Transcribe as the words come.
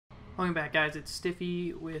Welcome back, guys. It's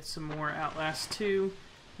Stiffy with some more Outlast 2,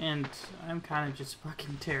 and I'm kind of just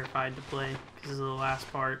fucking terrified to play because of the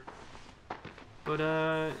last part. But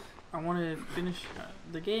I want to finish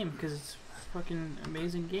the game because it's a fucking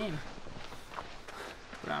amazing game.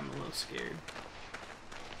 But I'm a little scared.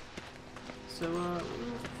 So we'll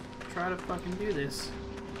try to fucking do this.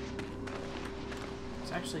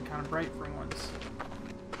 It's actually kind of bright for once.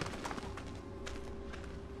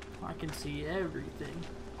 I can see everything.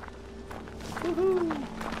 Woohoo!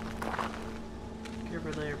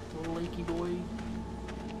 Careful there, Blakey boy.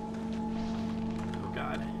 Oh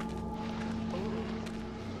god.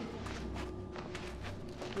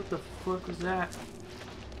 What the fuck was that?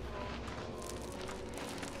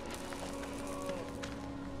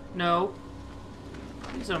 No.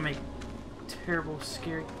 Please don't make terrible,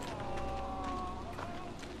 scary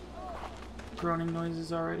groaning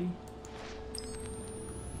noises already.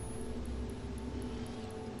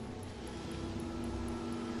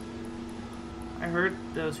 I heard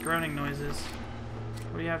those groaning noises.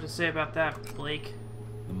 What do you have to say about that, Blake?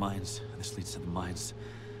 The mines. This leads to the mines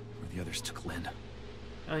where the others took Lynn.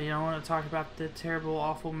 Oh, you don't want to talk about the terrible,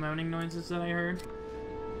 awful moaning noises that I heard?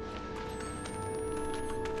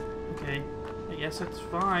 Okay, I guess that's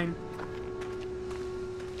fine.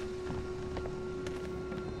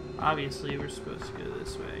 Obviously, we're supposed to go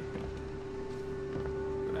this way.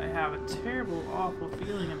 But I have a terrible, awful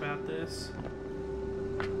feeling about this.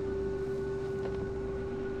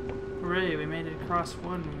 Hooray, we made it across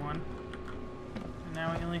 1-1. And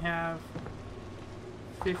now we only have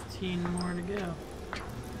 15 more to go.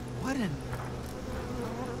 What in?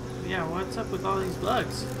 Yeah, what's up with all these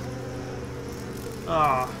bugs?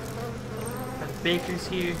 Oh, got the baker's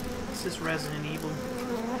here. This is Resident Evil.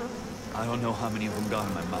 I don't know how many of them got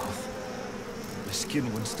in my mouth. My skin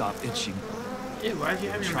wouldn't stop itching. Ew, why'd you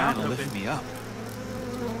have your Trying mouth to open? lift me up.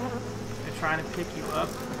 They're trying to pick you up.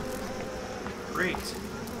 Great.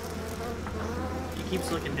 He keeps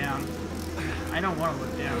looking down. I don't want to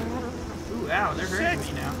look down. Ooh, ow, they're hurting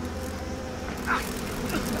me now.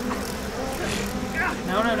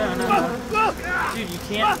 No, no, no, no, no. Dude, you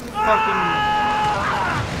can't fucking...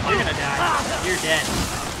 You're gonna die. You're dead.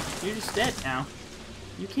 You're just dead now.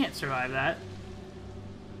 You can't survive that.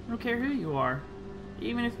 I don't care who you are.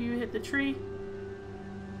 Even if you hit the tree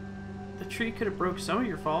could have broke some of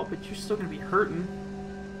your fault, but you're still gonna be hurting.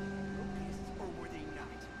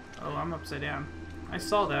 Oh, I'm upside down. I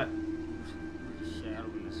saw that.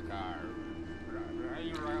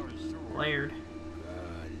 Layered.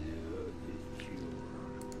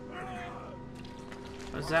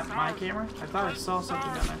 Was that my camera? I thought I saw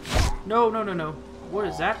something down there. No, no, no, no. What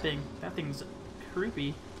is that thing? That thing's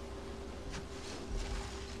creepy.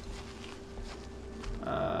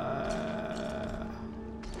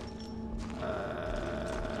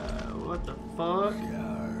 What the fuck?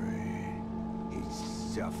 Sorry. His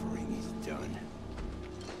suffering is done.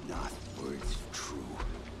 Not words true.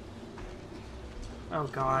 Oh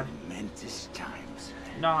god. Momentous times.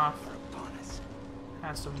 Nah. Are upon us.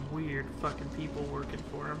 Has some weird fucking people working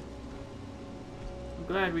for him. I'm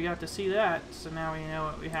glad we got to see that, so now we know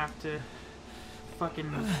what we have to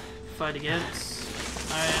fucking fight against.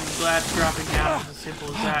 I'm glad dropping down was as simple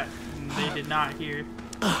as that, and they did not hear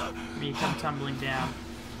me come tumbling down.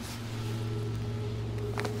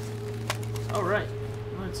 Alright,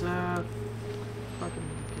 let's fucking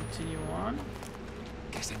continue on.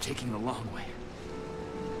 Guess I'm taking the long way.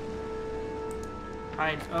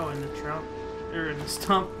 Hide, oh, in the trunk, or in the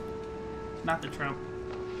stump, not the trunk.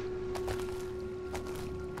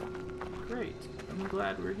 Great, I'm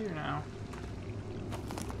glad we're here now.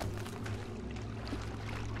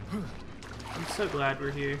 I'm so glad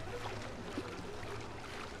we're here.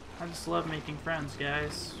 I just love making friends,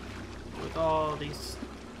 guys, with all these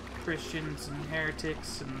Christians and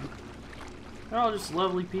heretics, and they're all just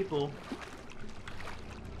lovely people.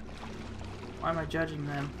 Why am I judging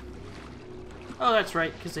them? Oh, that's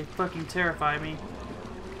right, because they fucking terrify me.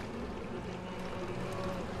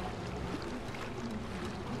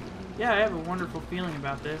 Yeah, I have a wonderful feeling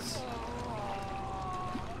about this.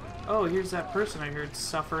 Oh, here's that person I heard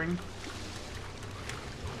suffering.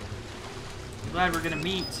 I'm glad we're gonna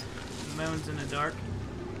meet. Moans in the dark.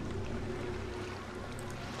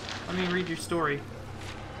 Let me read your story.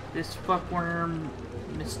 This fuckworm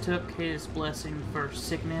mistook his blessing for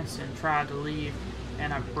sickness and tried to leave,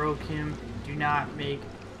 and I broke him. Do not make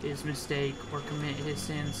his mistake or commit his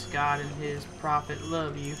sins. God and his prophet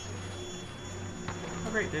love you.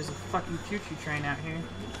 Oh great, there's a fucking choo-choo train out here.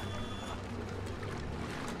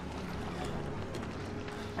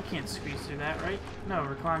 I can't squeeze through that, right? No,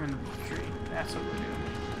 we're climbing the tree. That's what we're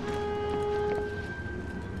doing.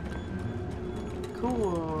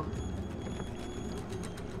 cool.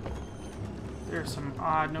 There's some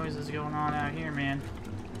odd noises going on out here, man.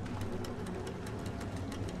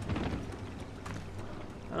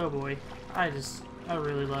 Oh boy. I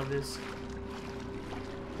really love this.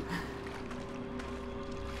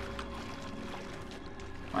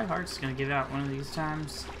 My heart's gonna give out one of these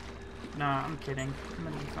times. Nah, I'm kidding. I'm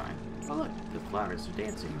gonna be fine. Oh look, the flowers are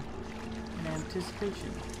dancing in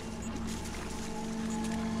anticipation.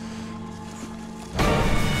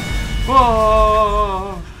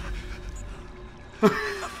 Whoa!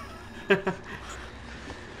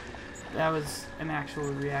 That was an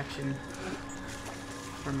actual reaction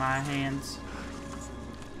from my hands.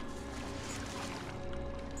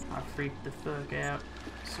 I freaked the fuck out.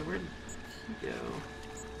 So where did he go?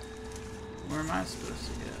 Where am I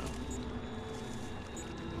supposed to go?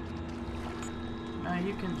 No,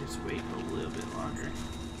 you can just wait a little bit longer.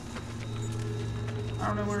 I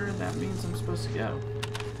don't know where that means I'm supposed to go.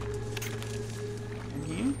 In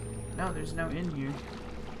here? No, there's no in here.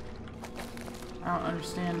 I don't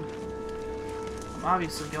understand. I'm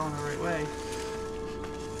obviously going the right way.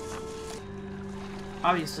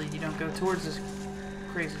 Obviously, you don't go towards this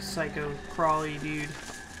crazy psycho crawly dude.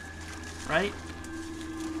 Right?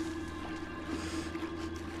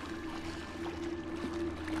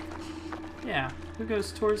 Yeah, who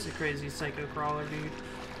goes towards the crazy psycho crawler dude?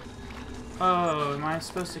 Oh, am I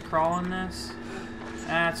supposed to crawl in this?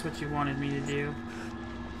 That's what you wanted me to do.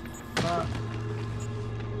 Fuck.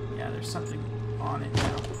 Yeah, there's something on it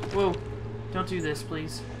now. Whoa, don't do this,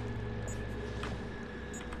 please.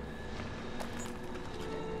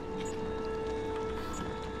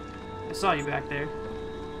 I saw you back there.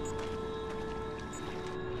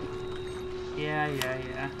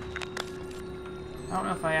 Yeah. I don't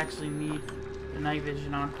know if I actually need the night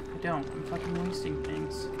vision on. I don't. I'm fucking wasting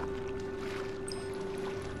things.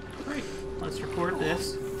 Great. Let's record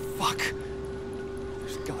this. Fuck.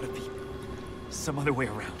 There's gotta be some other way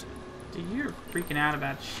around. Dude, you're freaking out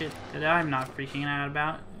about shit that I'm not freaking out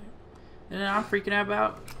about. And I'm freaking out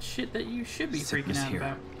about shit that you should be freaking out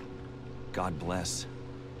about. God bless.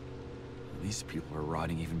 These people are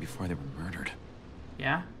rotting even before they were murdered.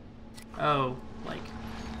 Yeah? Oh, like,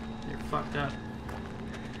 they're fucked up.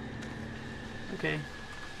 Okay,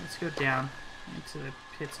 let's go down into the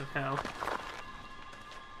pits of hell.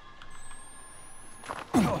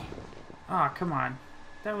 Ah, oh, come on.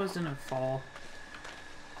 That wasn't a fall.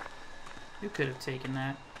 Who could have taken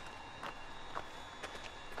that?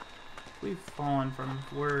 We've fallen from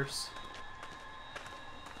worse.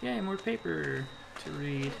 Yay, more paper to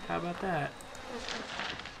read. How about that?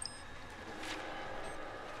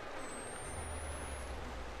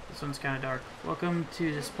 This one's kind of dark. Welcome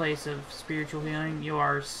to this place of spiritual healing. You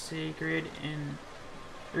are sacred and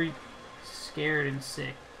scared and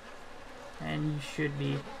sick. And you should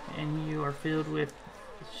be. And you are filled with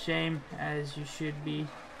shame as you should be.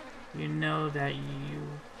 You know that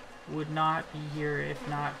you would not be here if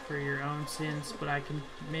not for your own sins, but I can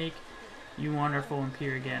make you wonderful and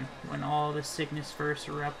pure again. When all the sickness first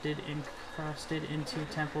erupted and crusted into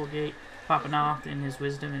Temple Gate, Papanoth, in his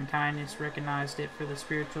wisdom and kindness, recognized it for the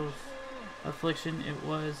spiritual affliction it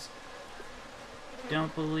was.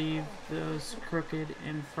 Don't believe those crooked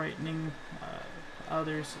and frightening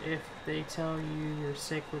others if they tell you you're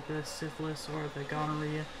sick with the syphilis or the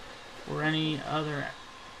gonorrhea or any other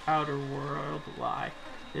outer world lie.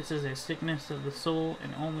 This is a sickness of the soul,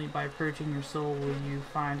 and only by purging your soul will you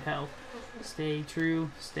find health. Stay true,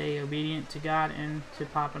 stay obedient to God and to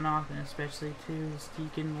Papanoth, and especially to his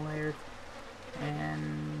deacon Laird,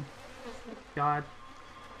 and God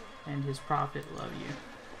and his prophet love you.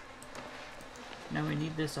 Now we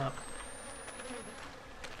need this up.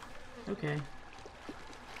 Okay.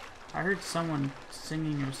 I heard someone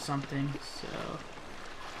singing or something, so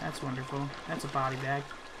that's wonderful. That's a body bag.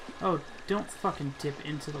 Oh, don't fucking dip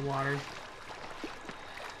into the water.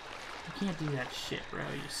 You can't do that shit, bro.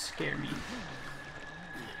 You scare me.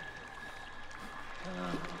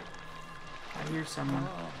 I hear someone.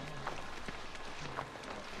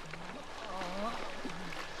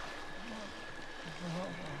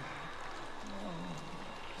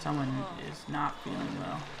 Someone is not feeling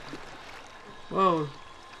well. Whoa.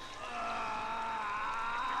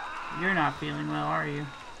 You're not feeling well, are you?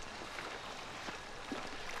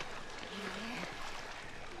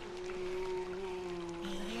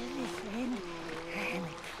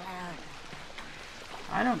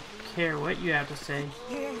 I don't care what you have to say.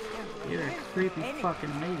 You're a creepy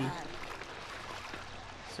fucking lady.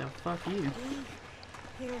 So fuck you.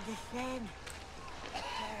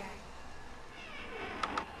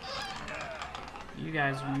 You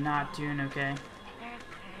guys are not doing okay.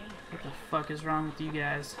 What the fuck is wrong with you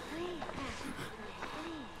guys?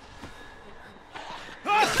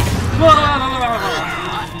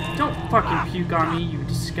 Don't fucking puke on me, you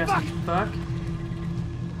disgusting fuck.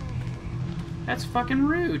 That's fucking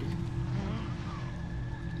rude.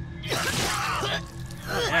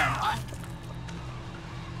 Oh, yeah.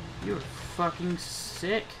 You're fucking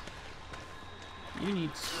sick. You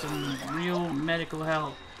need some real medical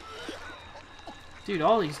help. Dude,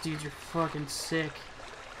 all these dudes are fucking sick.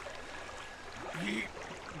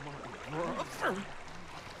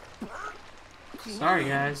 Sorry,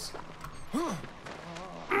 guys. You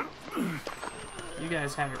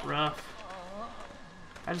guys have it rough.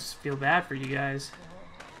 I just feel bad for you guys.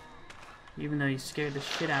 Even though you scared the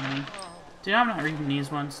shit out of me. Dude, I'm not reading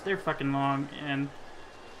these ones. They're fucking long, and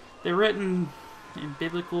they're written in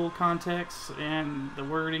biblical context, and the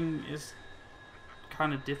wording is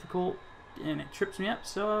kind of difficult, and it trips me up,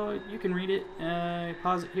 so you can read it.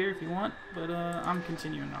 Pause it here if you want, but I'm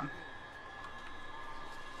continuing on.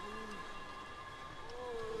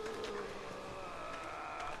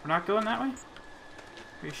 We're not going that way?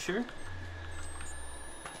 Are you sure?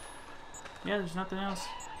 Yeah, there's nothing else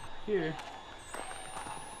here.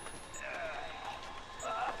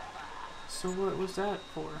 So what was that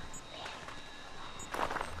for?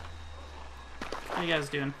 How you guys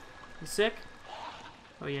doing? You sick?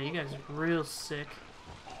 Oh yeah, you guys are real sick.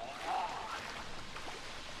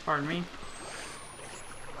 Pardon me.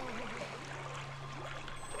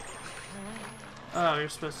 Oh, you're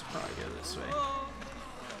supposed to probably go this way.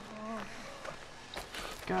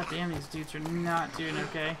 God damn, these dudes are not doing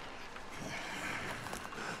okay.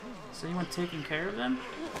 Is anyone taking care of them?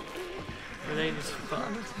 Or are they just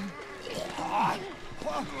fucked?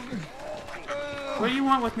 What do you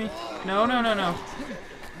want with me? No, no, no, no.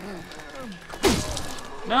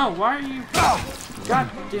 No, why are you... God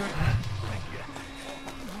damn it.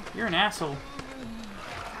 You're an asshole.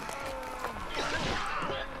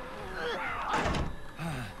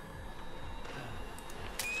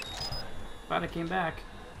 Glad I came back.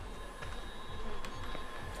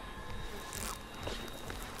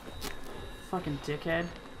 Fucking dickhead.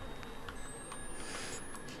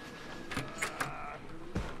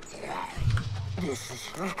 This is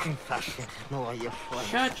your confession, nor your friend.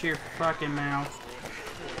 Shut your fucking mouth.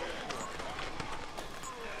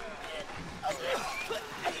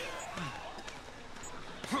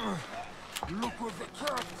 Look what the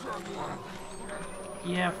character wants.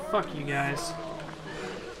 Yeah, fuck you guys.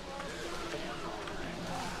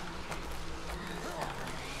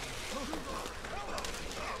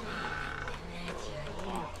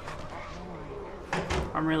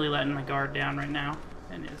 I'm really letting my guard down right now,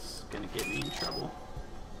 and it's gonna get me in trouble.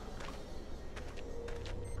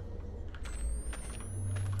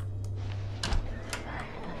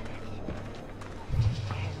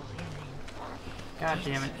 God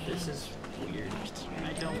damn it, this is weird, and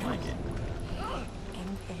I don't like it.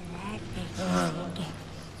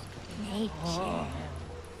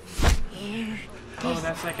 Oh,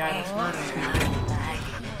 that's that guy that's murdering me.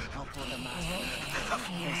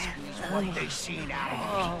 What they seen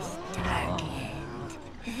out of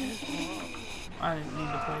I didn't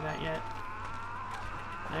need to play that yet.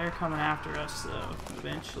 They're coming after us, though,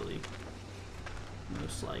 eventually.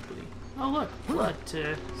 Most likely. Oh, look, blood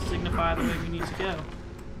to signify the way we need to go.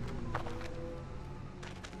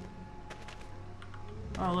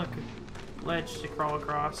 Oh, look, a ledge to crawl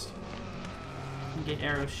across and get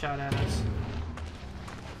arrows shot at us.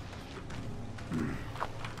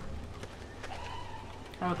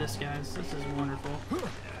 How about this, guys? This is wonderful.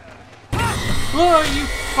 Oh, you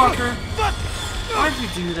fucker! Why'd you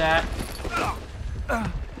do that?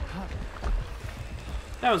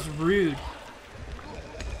 That was rude.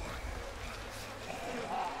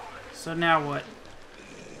 So now what?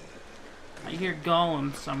 I hear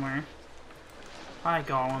Gollum somewhere. Hi,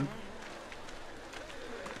 Gollum.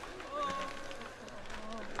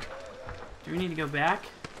 Do we need to go back?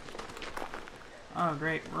 Oh,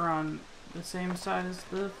 great. We're on the same side as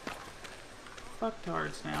the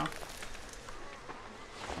fucktards now.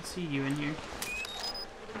 I see you in here.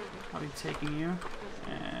 I'll be taking you,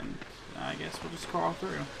 and I guess we'll just crawl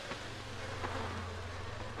through.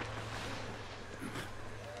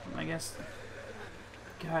 I guess...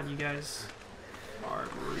 God, you guys are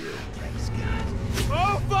real.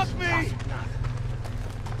 Oh, fuck me!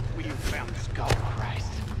 Will you found this skull,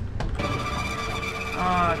 Christ?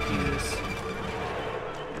 Ah, Jesus.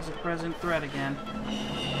 There's a present threat again.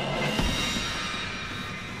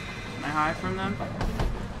 Can I hide from them?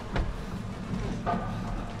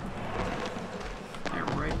 They're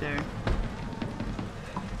right there.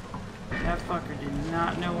 That fucker did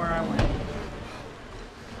not know where I went.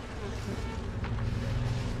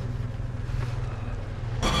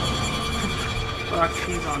 Fuck,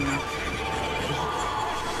 he's on me.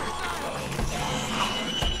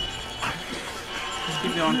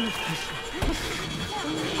 Keep going.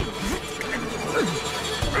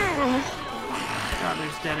 God,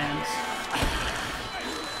 there's dead ends.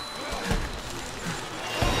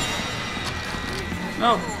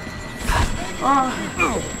 No!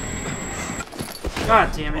 Oh.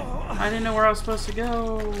 God damn it. I didn't know where I was supposed to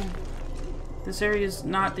go. This area is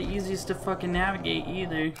not the easiest to fucking navigate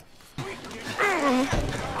either.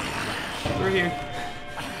 We're here.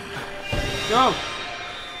 Go!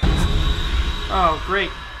 Oh, great.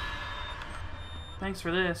 Thanks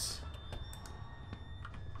for this.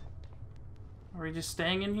 Are we just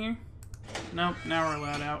staying in here? Nope, now we're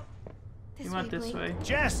allowed out. We went this way.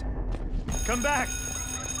 Jess! Come back!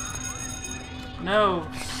 No.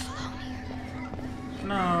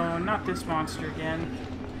 No, not this monster again.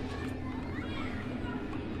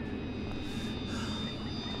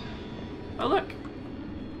 Oh look!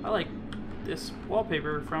 I like this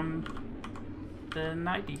wallpaper from the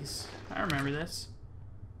 90s. I remember this.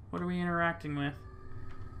 What are we interacting with?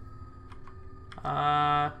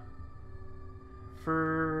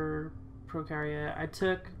 For Procaria, I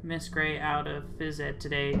took Miss Gray out of phys ed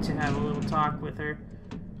today to have a little talk with her.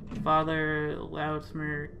 Father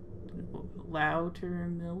Loutermilch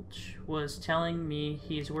was telling me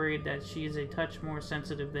he's worried that she's a touch more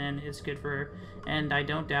sensitive than is good for her, and I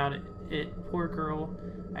don't doubt it. Poor girl.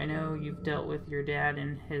 I know you've dealt with your dad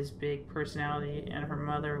and his big personality, and her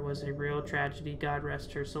mother was a real tragedy, God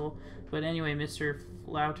rest her soul. But anyway, Mr.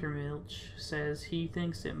 Loutermilch says he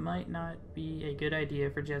thinks it might not be a good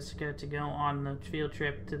idea for Jessica to go on the field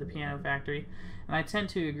trip to the piano factory, and I tend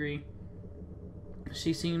to agree.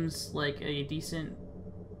 She seems like a decent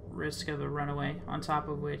risk of a runaway, on top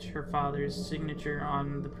of which her father's signature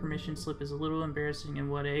on the permission slip is a little embarrassing,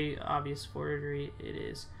 and what a obvious forgery it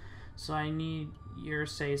is. So I need your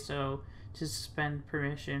say-so to suspend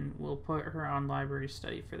permission. We'll put her on library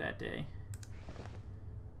study for that day.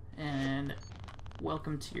 And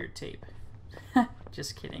welcome to your tape.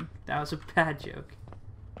 Just kidding. That was a bad joke.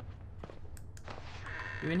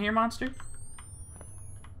 You in here, monster?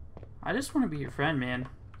 I just want to be your friend, man.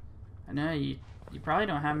 I know you probably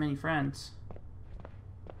don't have many friends.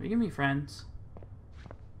 We can be friends.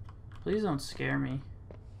 Please don't scare me.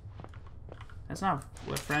 That's not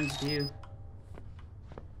what friends do.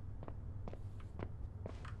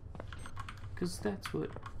 'Cause that's what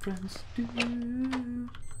friends do.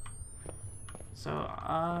 So,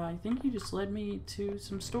 I think you just led me to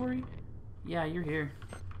some story. Yeah, you're here.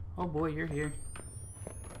 Oh boy, you're here.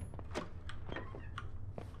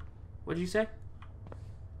 What'd you say?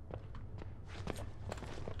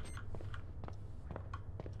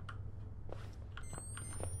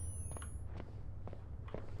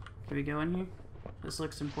 Can we go in here? This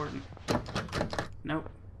looks important. Nope.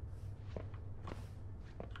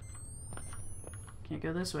 Can't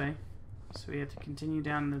go this way. So we have to continue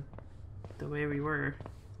down the way we were.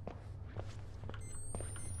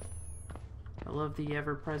 I love the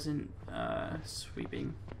ever-present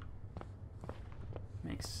sweeping.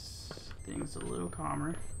 Makes things a little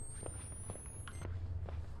calmer.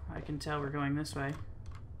 I can tell we're going this way.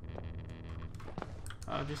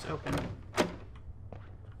 Oh, just open.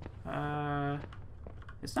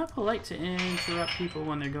 It's not polite to interrupt people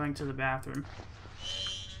when they're going to the bathroom.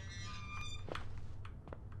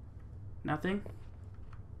 Nothing?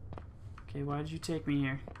 Okay, why did you take me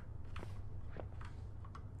here?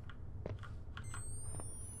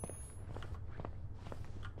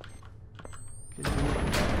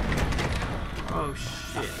 Oh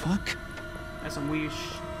shit. Fuck? That's some weird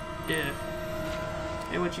shit.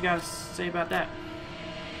 Hey, what you gotta say about that?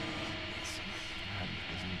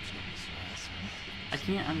 I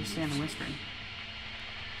can't understand the whispering.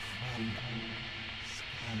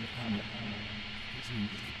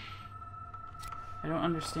 I don't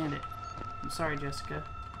understand it. I'm sorry, Jessica.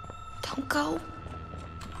 Don't go.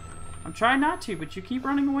 I'm trying not to, but you keep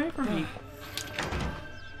running away from me.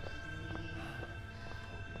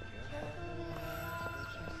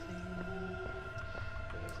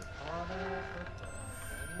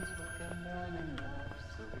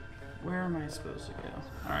 Where am I supposed to go?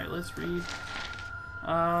 Alright, let's read.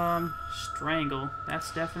 Strangle.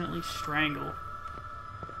 That's definitely strangle.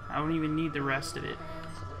 I don't even need the rest of it.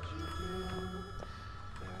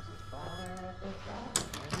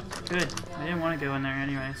 Good. I didn't want to go in there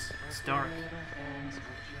anyways. It's dark.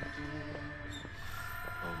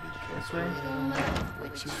 This way.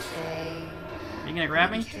 Are you gonna grab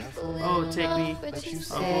me? Oh, take me.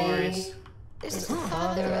 Oh, glorious. There's a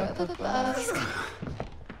father up above.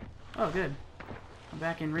 Oh, good. I'm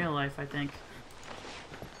back in real life, I think.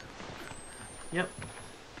 Yep.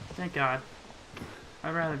 Thank God.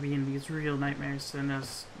 I'd rather be in these real nightmares than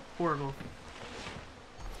those horrible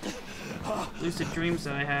lucid dreams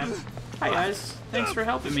that I have. Hi guys, thanks for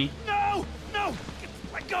helping me. No! No!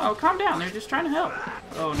 Let go! Oh, calm down, they're just trying to help.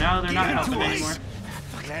 Oh, now they're not helping anymore.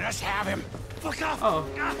 Let us have him. Fuck off! Oh,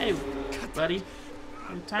 hey, buddy.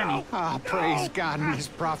 You're tiny. Ah, praise God and his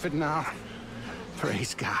prophet now.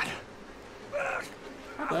 Praise God. Hi,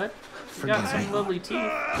 bud. You got some lovely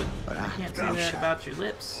teeth, but I can't say that about your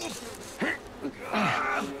lips.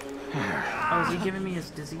 Oh, is he giving me his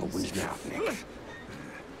disease? Open your mouth, Nick.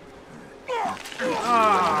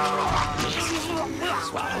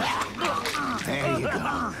 There you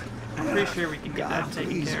go. I'm pretty sure we can get that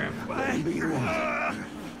taken care of. Let be the one.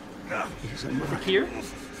 He's a The cure?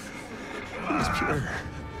 He's pure.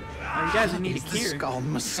 Oh, you guys need a He's the cure. skull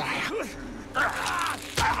messiah.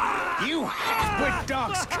 You half-wit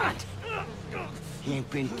dog's cunt. He ain't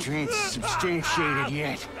been transubstantiated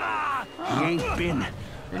yet. He ain't been.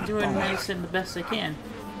 They're doing medicine the best they can.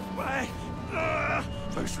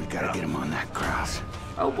 First, we gotta get him on that cross.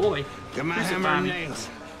 Oh boy. Get my Crucify hammer and me. nails.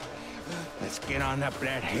 Let's get on up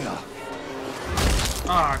that hill.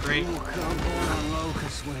 Ah, great. He will come born on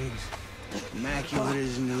locust wings, immaculate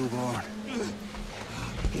as a newborn.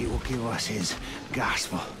 He will give us his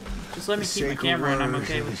gospel. Just let me keep my camera and I'm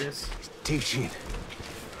okay with this. Teaching.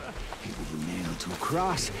 He will be nailed to a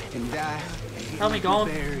cross and die. And he Help me, will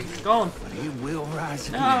be Golem. buried, Golem. but he will rise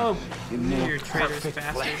again. No. In more You're a traitorous perfect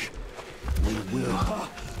bastard. flesh. We will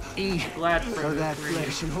eat Glad for of that you.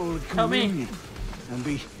 flesh and hold Help me. communion and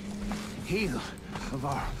be healed of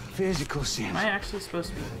our physical sins. Am I actually supposed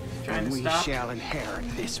to be trying And to we stop? shall inherit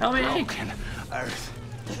this Help me. broken earth.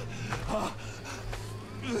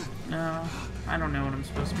 No. I don't know what I'm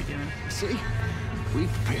supposed to be doing. See? We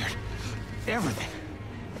prepared everything.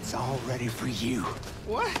 It's all ready for you.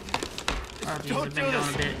 What? Oh, geez, Don't I've been do going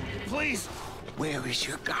this. a bit. Please. Where is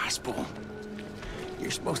your gospel?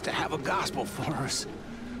 You're supposed to have a gospel for us.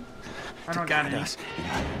 I to don't got guide any. us in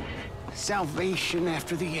our salvation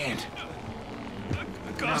after the end.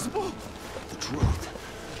 The gospel? The truth.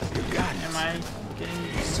 Your guidance. Am I getting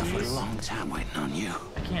I suffered a disease? long time waiting on you.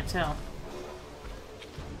 I can't tell.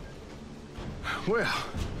 Well,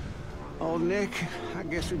 old Nick, I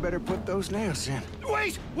guess we better put those nails in.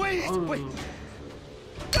 Wait! Wait! Oh. Wait!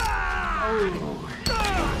 Oh.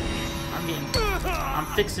 I'm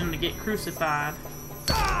fixing to get crucified.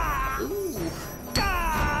 Ooh.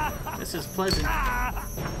 This is pleasant.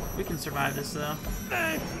 We can survive this though.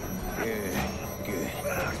 Good, good.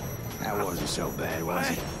 That wasn't so bad, was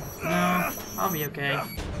it? No, I'll be okay.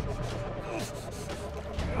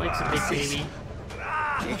 Blake's a big baby.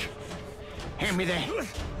 Nick, hand me that.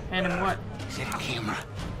 And him what? Is it a camera?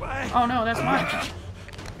 Oh no, that's mine.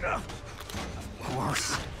 Of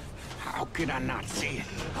course. How could I not see it?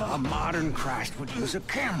 A modern Christ would use a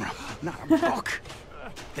camera, not a book.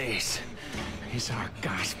 This is our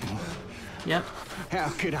gospel. Yep, How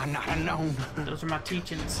could I not have known? those are my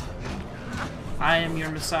teachings. I am your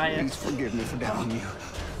Messiah. Please forgive me for doubting you.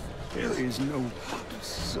 There is no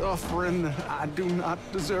suffering that I do not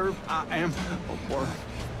deserve. I am a worm,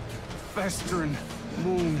 festering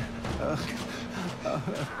wound.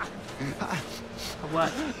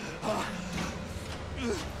 What?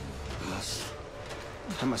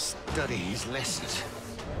 I must study his lessons.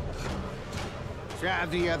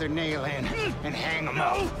 Drive the other nail in and hang him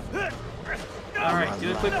up. Alright,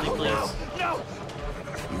 do it quickly, please. No!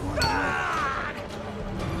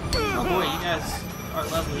 Oh boy, you guys are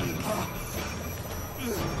lovely.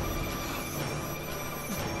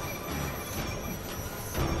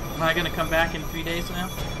 Am I gonna come back in 3 days now?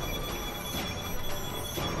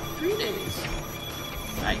 3 days.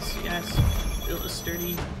 Nice, you guys built a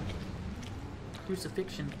sturdy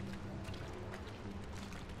crucifixion.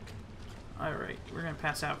 Alright, we're gonna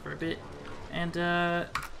pass out for a bit. And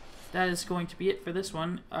that is going to be it for this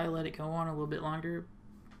one. I let it go on a little bit longer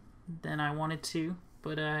than I wanted to.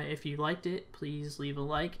 But if you liked it, please leave a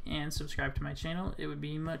like and subscribe to my channel. It would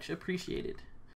be much appreciated.